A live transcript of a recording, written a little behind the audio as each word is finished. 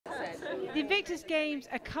The Invictus Games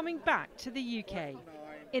are coming back to the UK.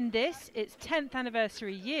 In this, its 10th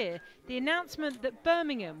anniversary year, the announcement that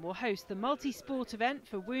Birmingham will host the multi-sport event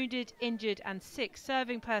for wounded, injured and sick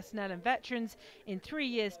serving personnel and veterans in 3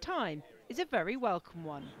 years' time is a very welcome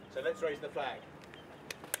one. So let's raise the flag.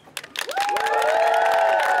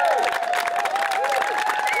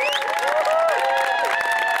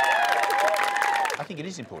 I think it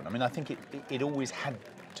is important. I mean, I think it always had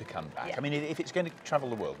to come back. Yeah. I mean, if it's going to travel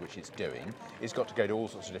the world, which it's doing, it's got to go to all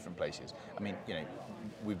sorts of different places. I mean, you know,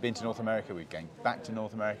 we've been to North America, we're going back to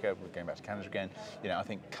North America, we're going back to Canada again. You know, I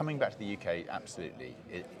think coming back to the UK, absolutely.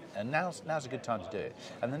 And now's a good time to do it.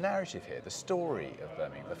 And the narrative here, the story of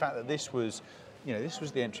Birmingham, the fact that this was, you know, this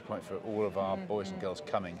was the entry point for all of our boys and girls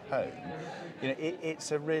coming home. You know,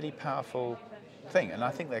 it's a really powerful thing, and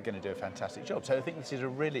I think they're going to do a fantastic job. So I think this is a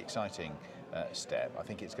really exciting step. I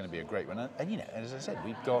think it's going to be a great one, and you know, as I said,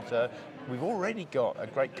 we've already got a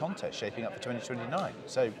great contest shaping up for 2029.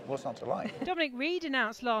 So what's not to like? Dominic Reid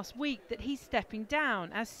announced last week that he's stepping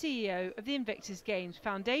down as CEO of the Invictus Games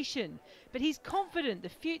Foundation, but he's confident the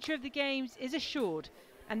future of the Games is assured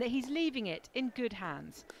and that he's leaving it in good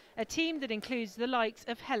hands. A team that includes the likes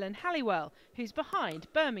of Helen Halliwell, who's behind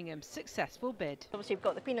Birmingham's successful bid. Obviously we've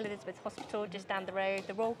got the Queen Elizabeth Hospital just down the road,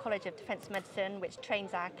 the Royal College of Defence Medicine, which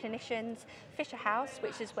trains our clinicians, Fisher House,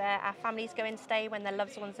 which is where our families go and stay when their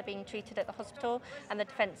loved ones are being treated at the hospital, and the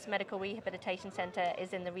Defence Medical Rehabilitation Centre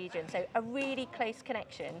is in the region. So a really close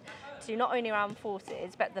connection to not only our armed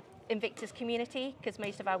forces, but the Invictus community, because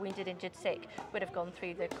most of our wounded, injured, sick would have gone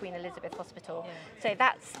through the Queen Elizabeth Hospital. Yeah. So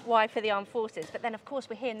that's why for the armed forces. But then of course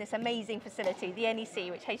we're here in this amazing facility, the NEC,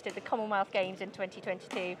 which hosted the Commonwealth Games in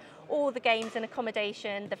 2022. All the games and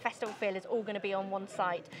accommodation, the festival field is all going to be on one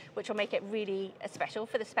site, which will make it really special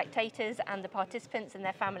for the spectators and the participants and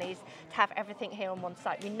their families to have everything here on one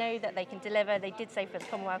site. We know that they can deliver, they did so for the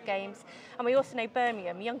Commonwealth Games. And we also know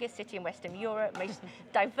Birmingham, youngest city in Western Europe, most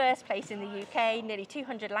diverse place in the UK, nearly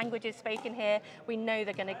 200 languages spoken here. We know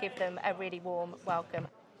they're going to give them a really warm welcome.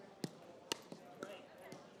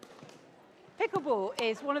 Pickleball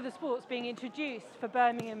is one of the sports being introduced for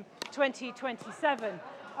Birmingham 2027,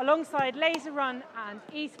 alongside laser run and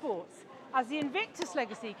esports. As the Invictus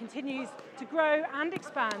legacy continues to grow and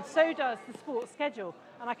expand, so does the sports schedule,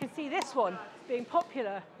 and I can see this one being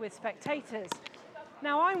popular with spectators.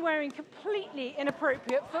 Now, I'm wearing completely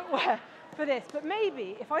inappropriate footwear for this, but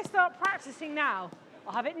maybe if I start practicing now,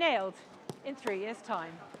 I'll have it nailed in 3 years'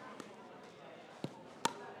 time.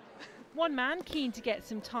 One man keen to get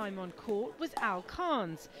some time on court was Al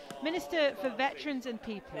Carnes, Minister for Veterans and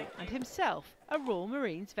People, and himself a Royal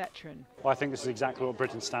Marines veteran. Well, I think this is exactly what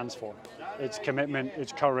Britain stands for. It's commitment,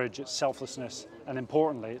 it's courage, it's selflessness, and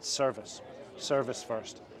importantly, it's service. Service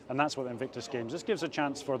first. And that's what the Invictus Games. This gives a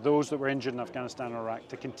chance for those that were injured in Afghanistan and Iraq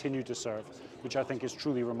to continue to serve, which I think is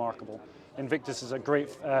truly remarkable. Invictus is a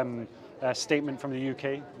great statement from the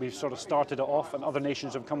UK. We've sort of started it off and other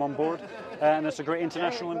nations have come on board, and it's a great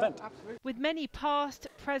international event. With many past,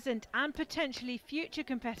 present and potentially future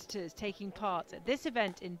competitors taking part at this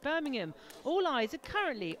event in Birmingham, all eyes are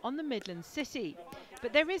currently on the Midlands city.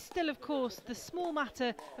 But there is still, of course, the small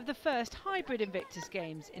matter of the first hybrid Invictus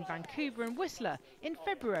Games in Vancouver and Whistler in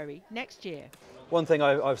February next year. One thing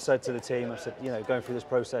I've said to the team, I've said, you know, going through this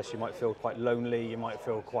process, you might feel quite lonely, you might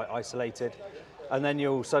feel quite isolated, and then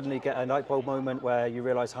you'll suddenly get a light bulb moment where you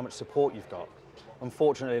realise how much support you've got.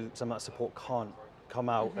 Unfortunately, some of that support can't come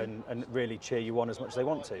out and really cheer you on as much as they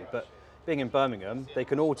want to. But being in Birmingham, they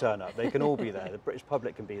can all turn up, they can all be there, the British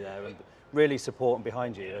public can be there and really support and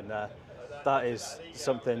behind you. And that is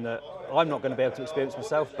something that I'm not going to be able to experience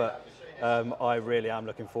myself, but I really am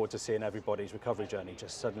looking forward to seeing everybody's recovery journey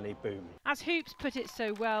just suddenly boom. As Hoops put it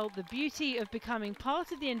so well, the beauty of becoming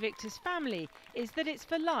part of the Invictus family is that it's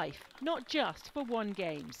for life, not just for one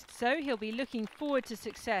Games. So he'll be looking forward to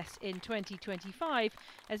success in 2025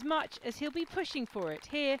 as much as he'll be pushing for it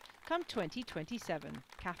here come 2027.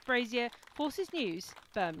 Kath Brazier, Forces News,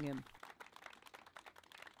 Birmingham.